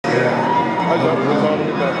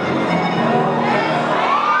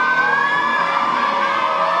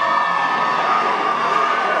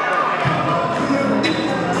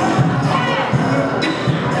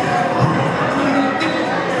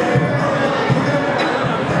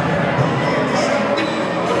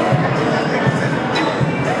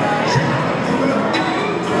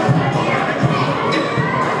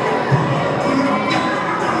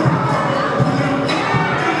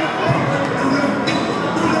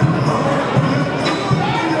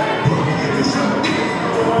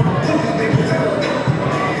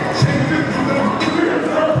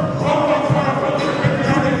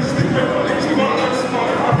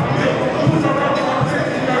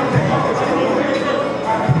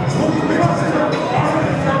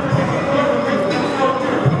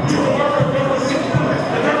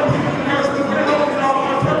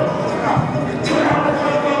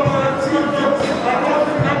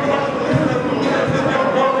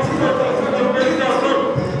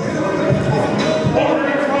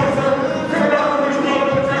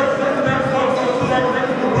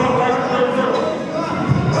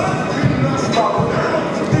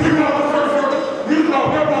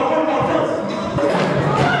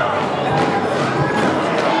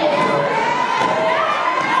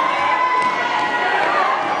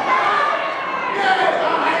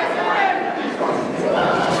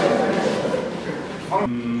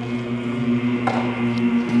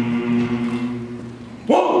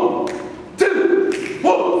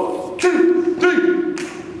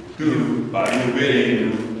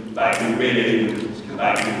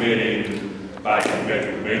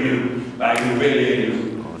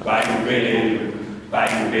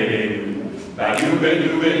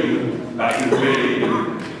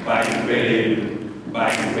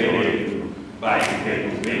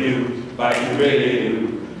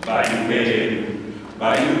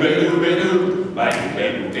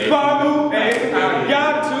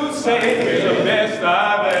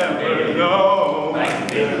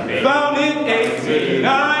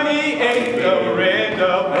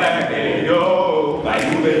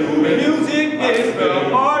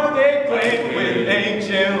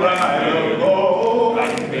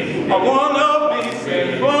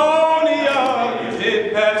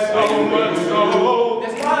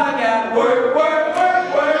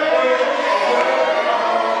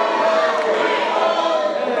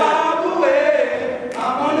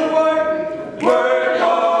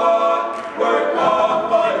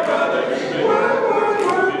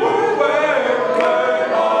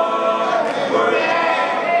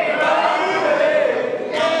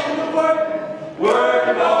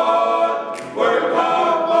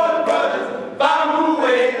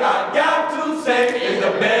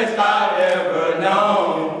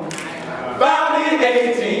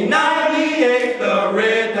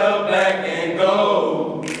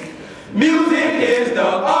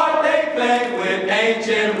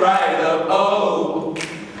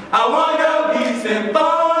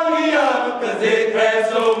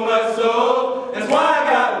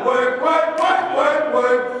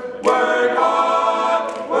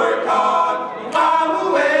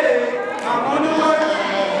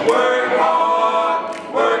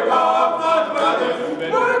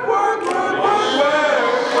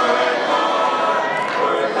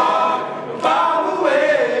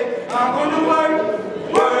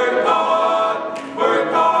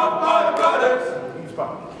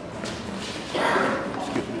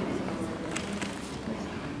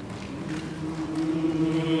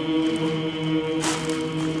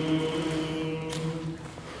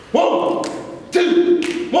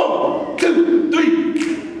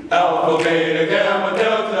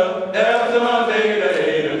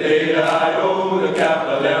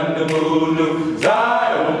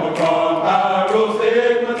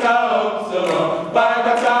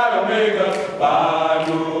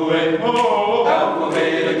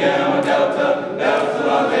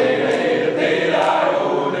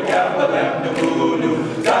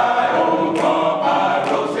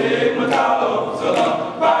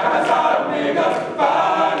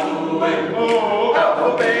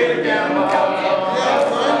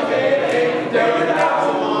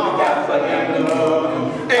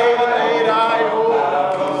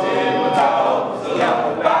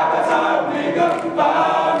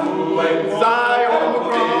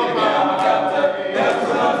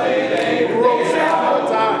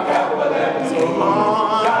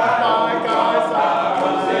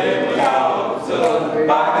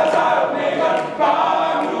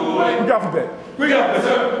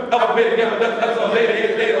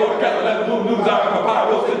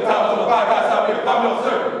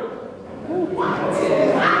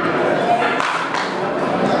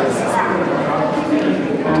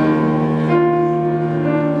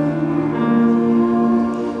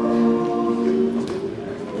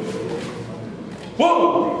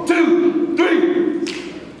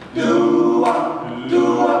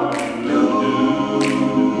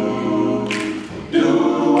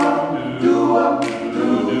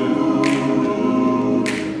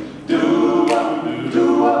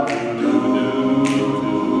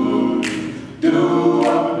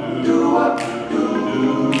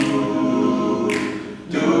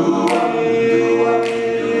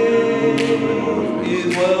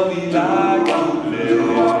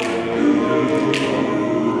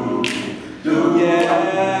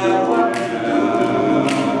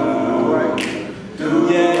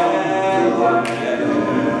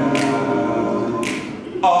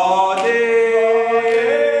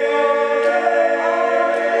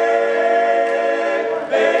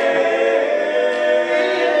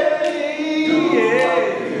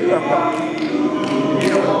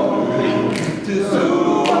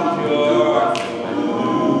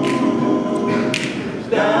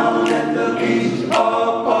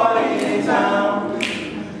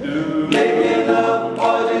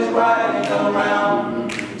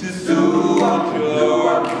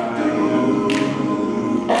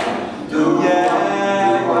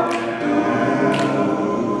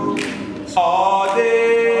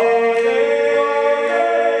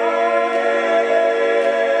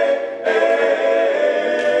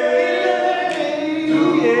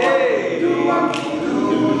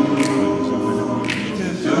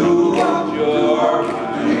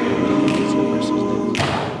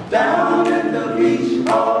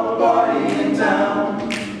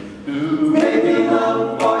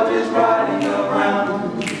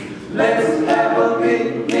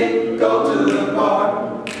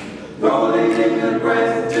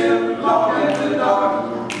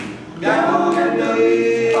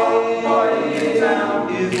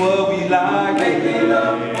what we like. Making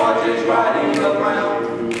love or just riding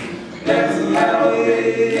around. Let's have a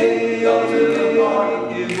big go to the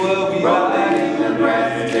park. Is what we Rolling like. in the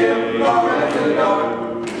grass till far after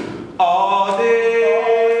dark. All day.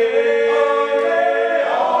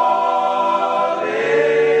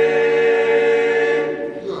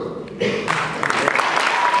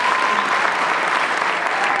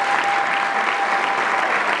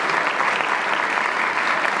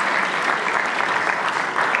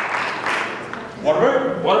 Water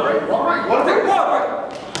break, water break, water break, water break, water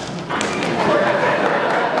break.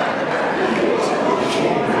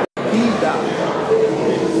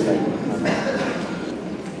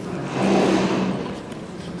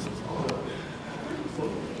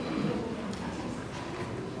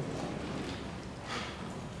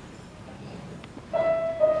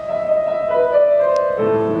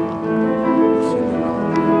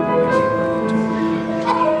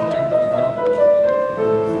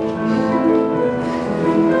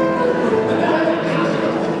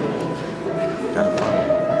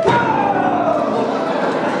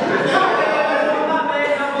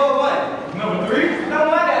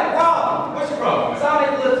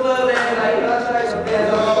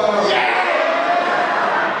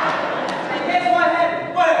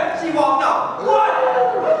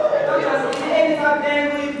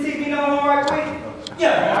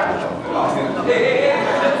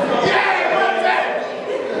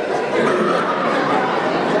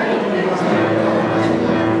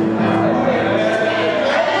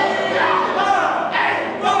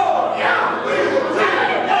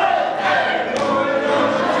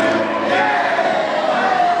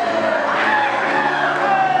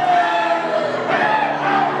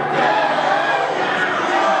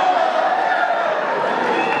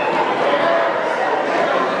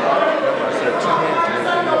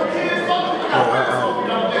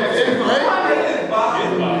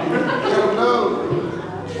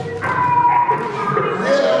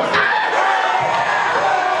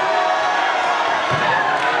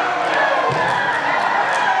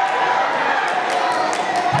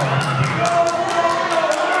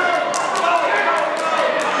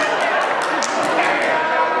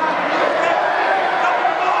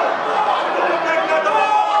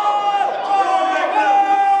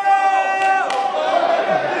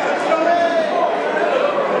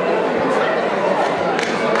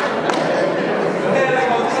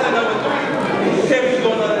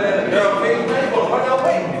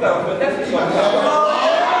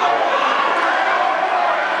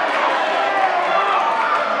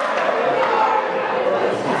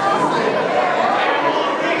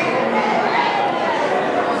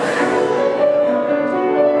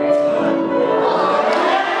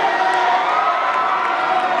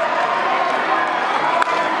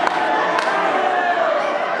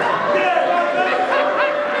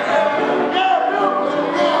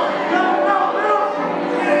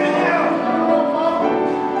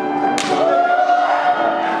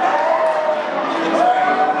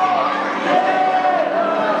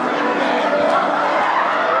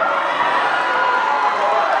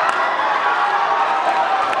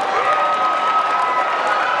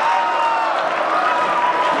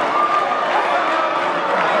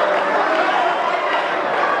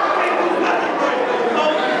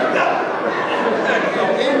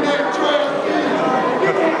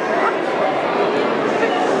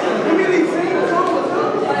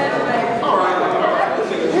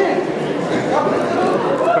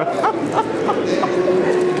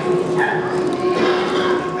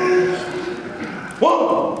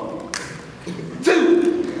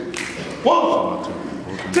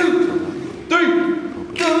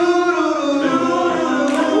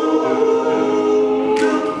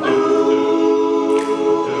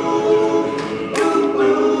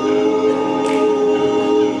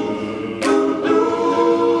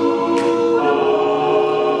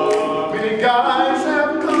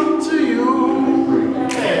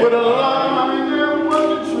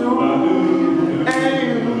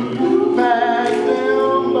 Packed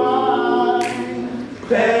them by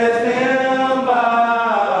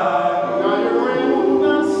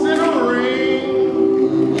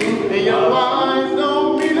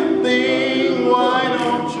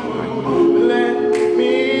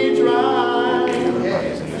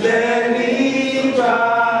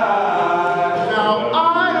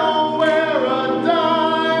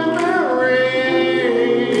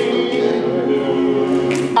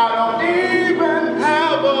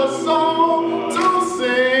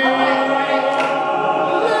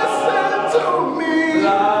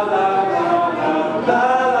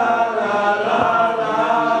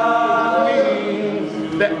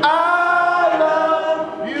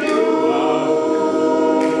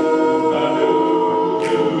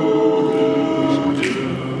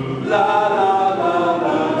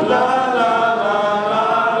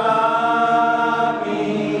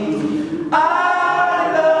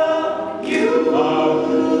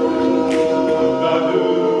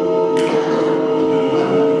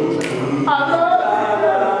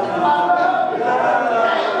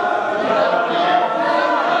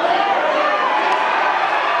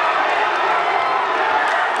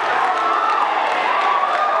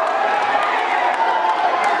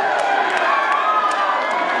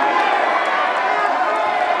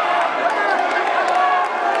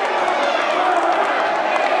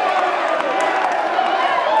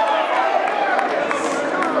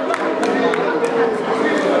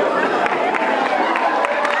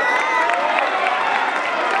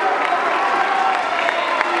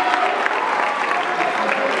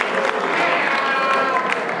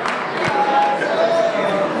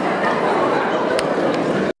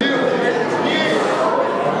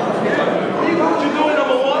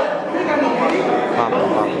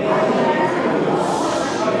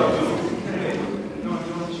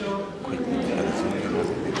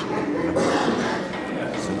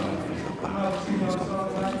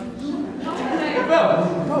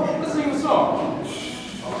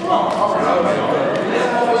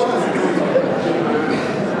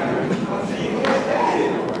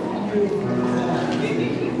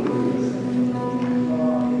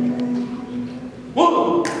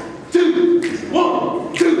 1, 2,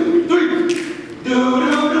 1, 2, 3.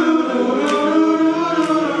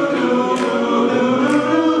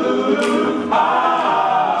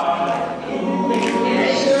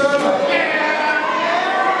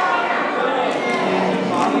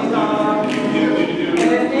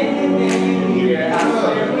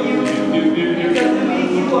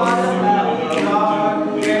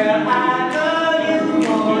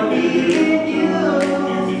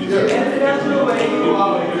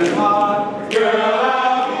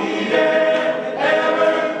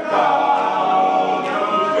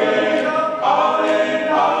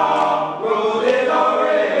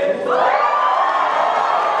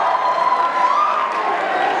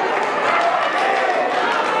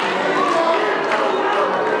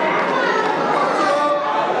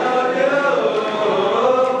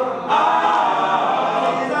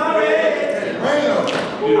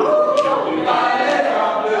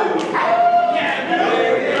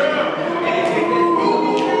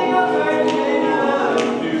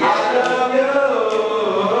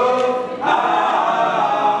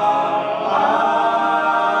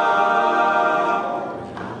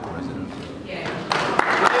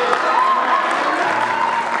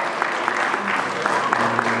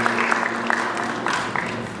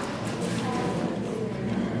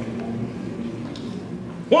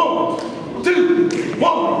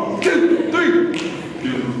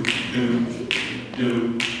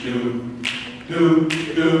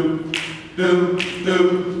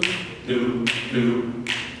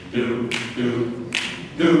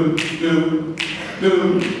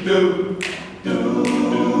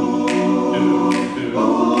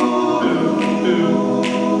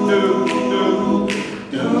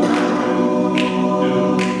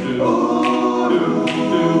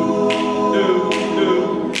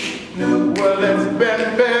 Well, it's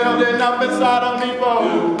been building up inside of me for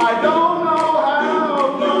I don't know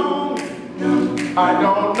how long. I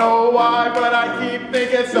don't know why, but I keep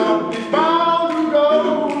thinking something's bound to go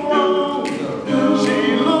wrong.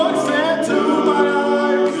 She looks into my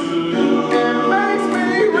eyes and makes me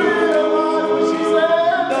realize what she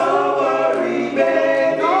said. Don't worry,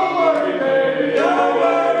 baby. Don't worry, baby. Don't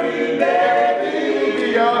worry, baby. Everything will be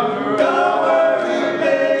alright. Don't worry,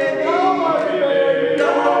 baby. Don't worry, baby.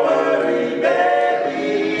 Don't worry, baby.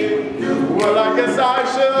 Well, I guess I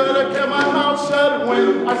should have kept my mouth shut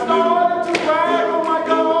when I started to brag on my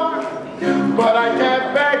car. But I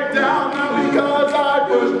can't back down now because I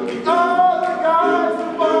pushed the other guys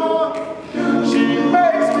too far. She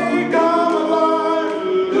makes me come alive.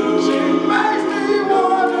 She makes me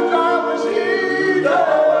want to drive when she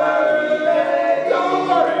don't worry, baby. Don't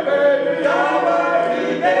worry, baby. Don't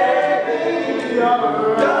worry, baby. Don't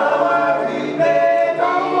worry, baby. Don't worry, baby.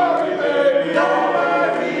 Don't worry, baby. Don't worry,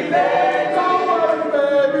 baby. Don't worry,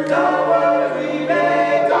 baby. Don't worry, baby.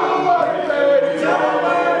 Don't worry, baby. Don't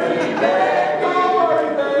worry, baby. Don't worry,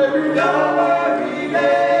 baby. Don't worry, baby.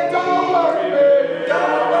 Don't worry, baby.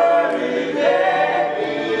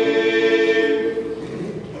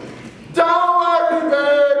 Don't worry,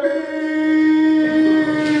 baby.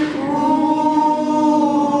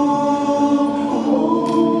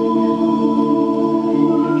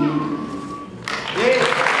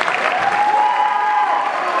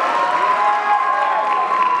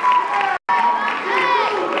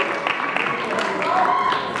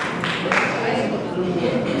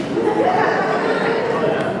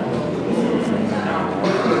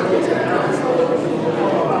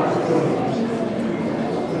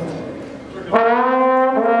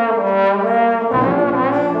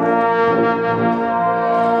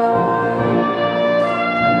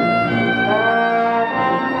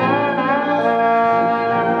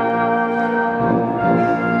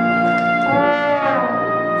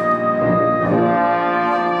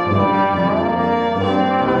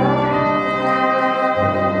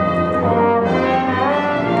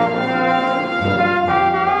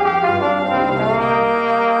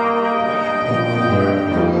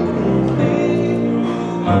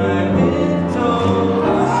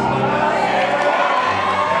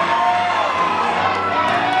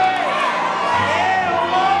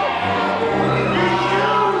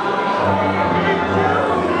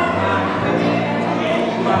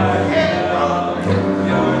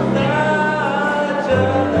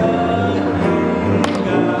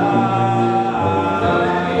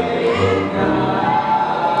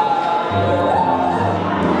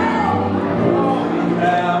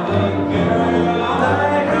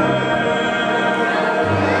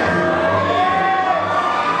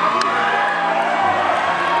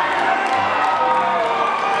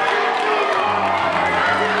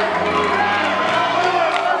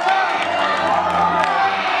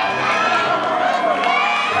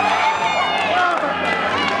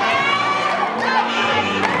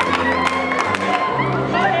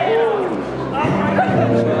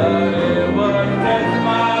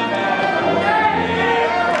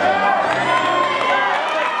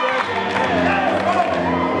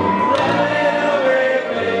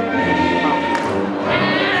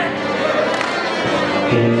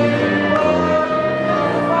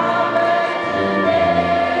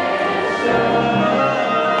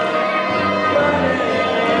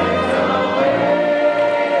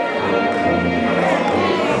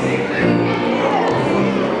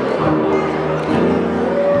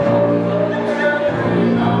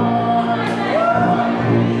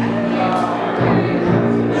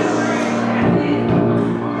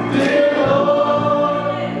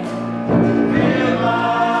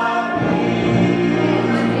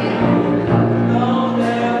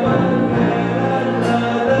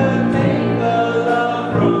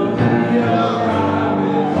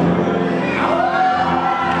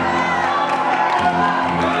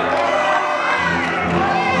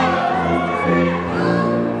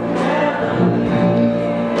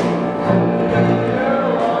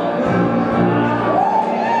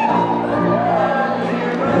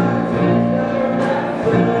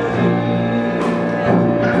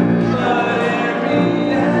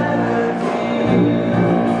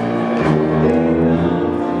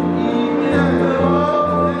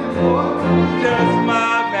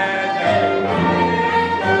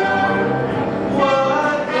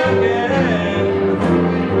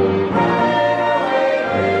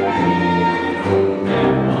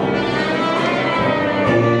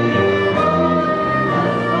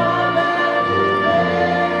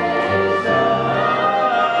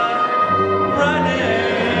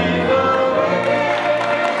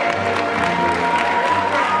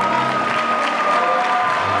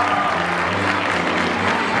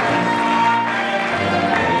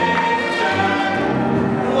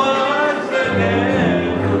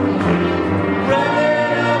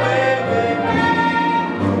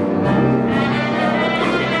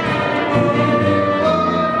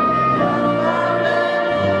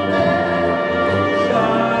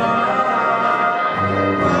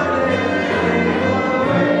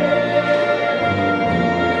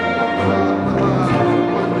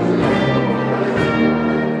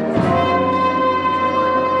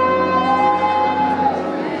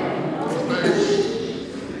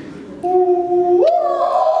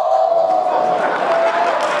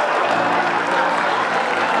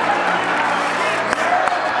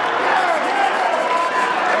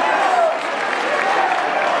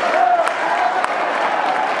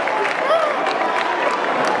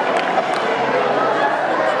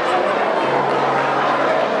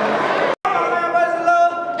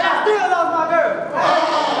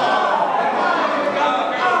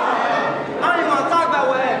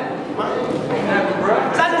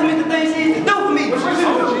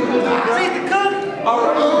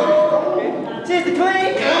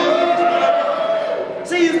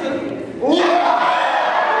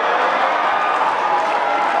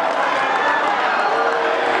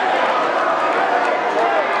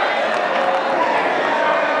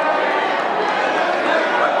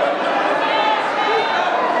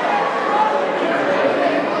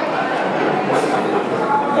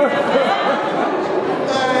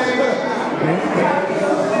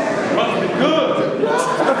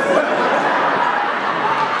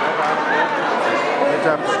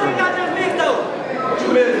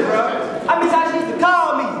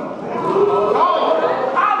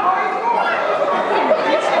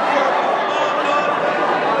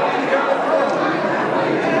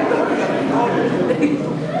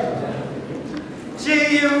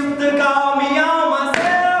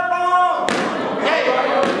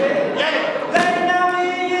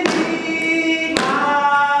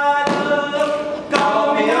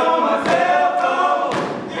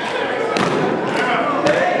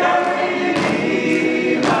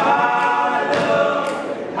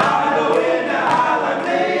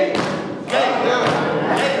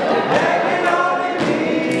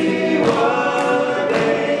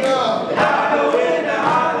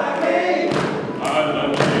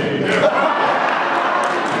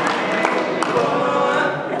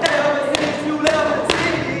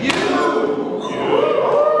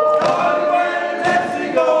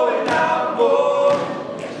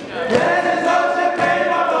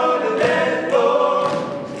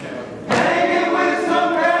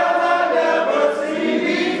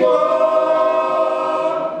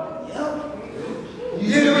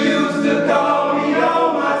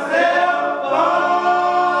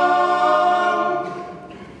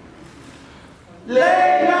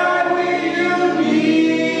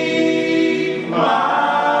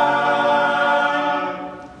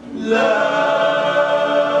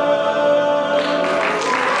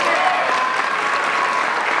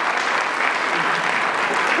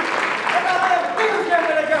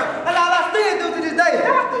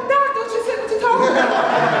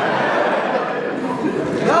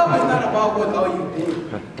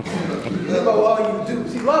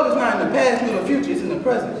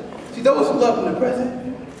 See, those who love in the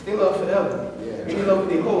present, they love forever. And they love with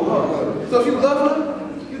their whole heart. So if you love her,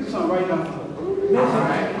 you do something right now for her. All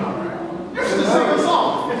right. You should just sing a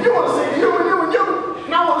song. If you want to sing you and you and you,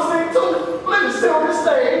 and I want to sing too, let's just sit on this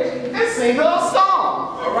stage and sing a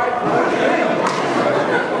song. All right.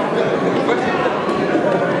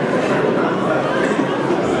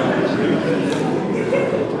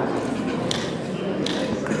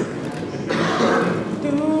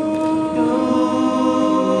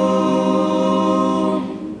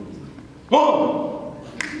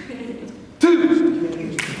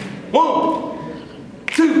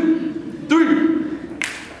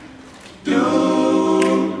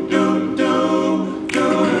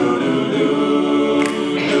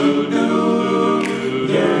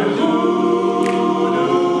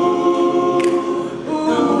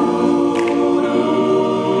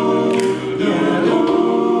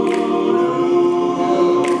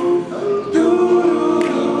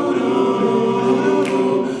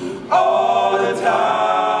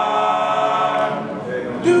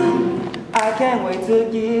 I can't wait to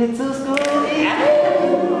get to school.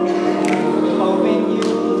 Hoping you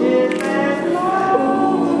just pass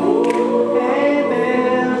along. Hey,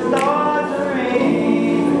 bells start to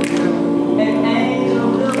ring, and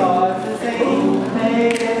angels start to sing. Hey,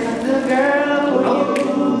 that's the girl for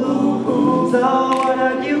you. So what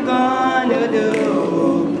are you gonna do?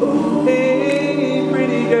 Hey,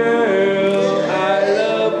 pretty girl, I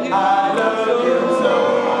love you. I love you so.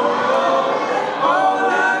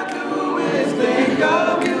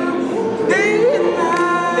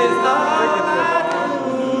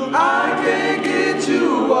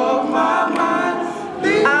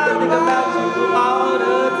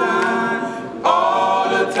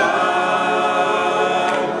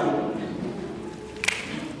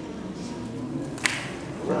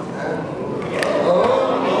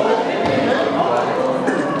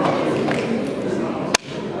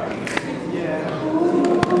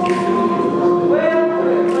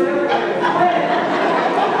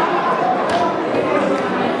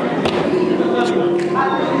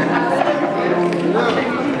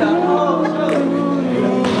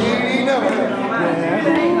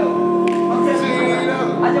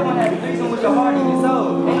 I just want to have a threesome with your heart and your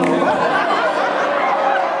soul.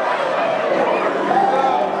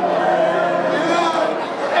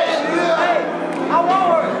 Hey, I want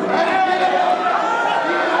her.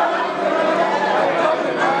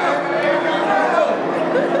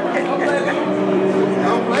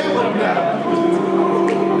 Don't play with him now.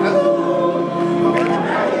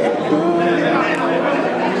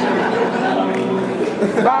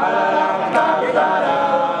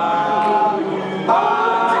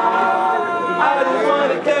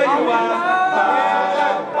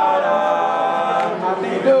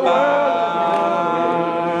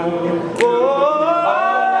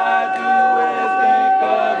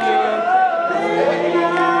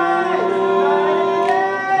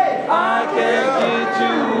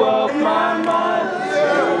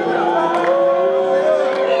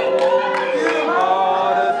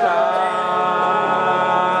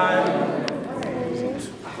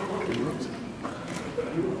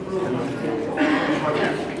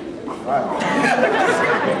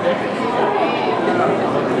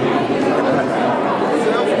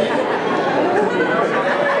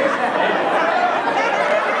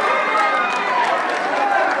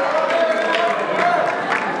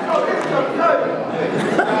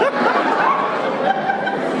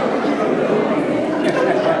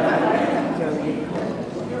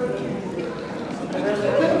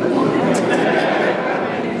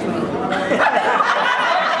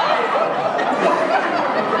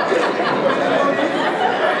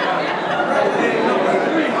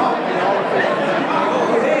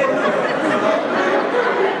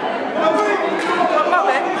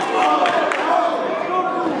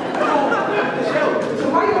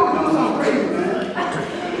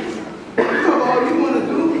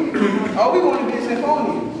 All we want to be is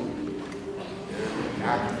symphonians.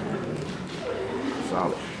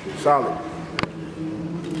 Solid. Solid.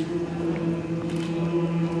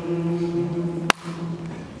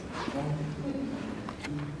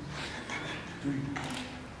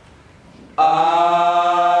 I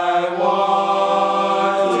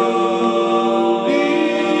want to be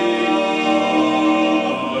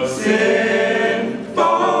symphonian,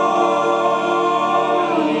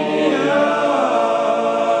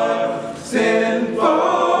 symphonian,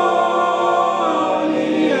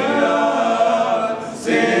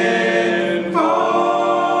 symphonian.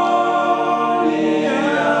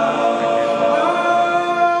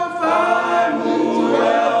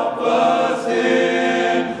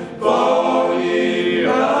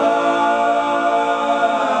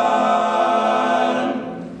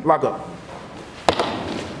 Lock up.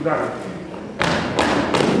 Got it.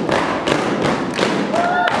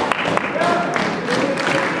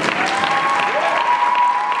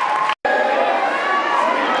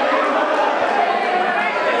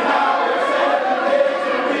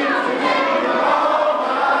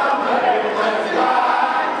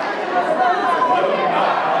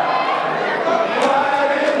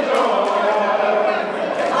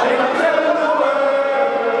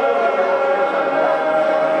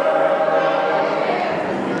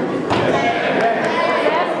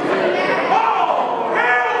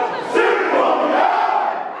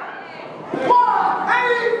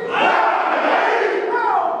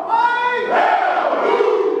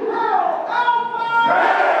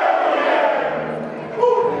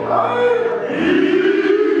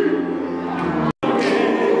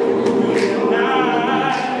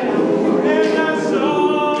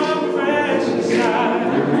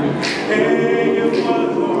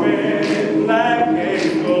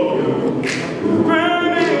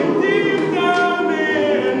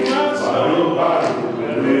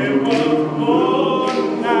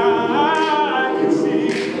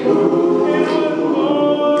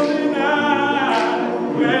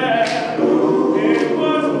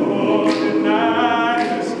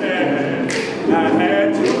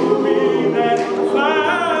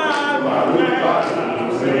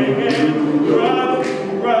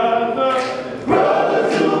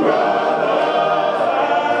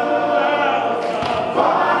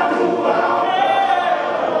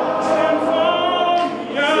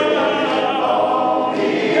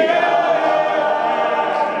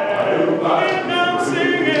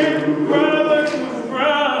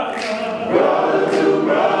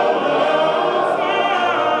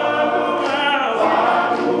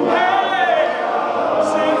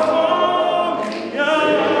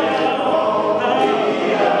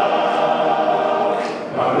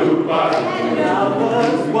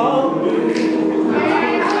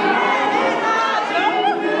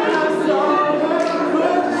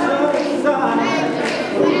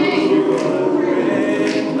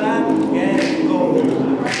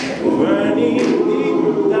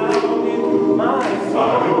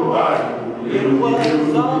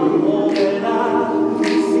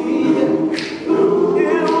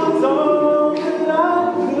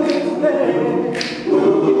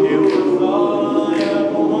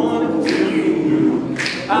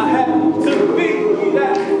 I had to be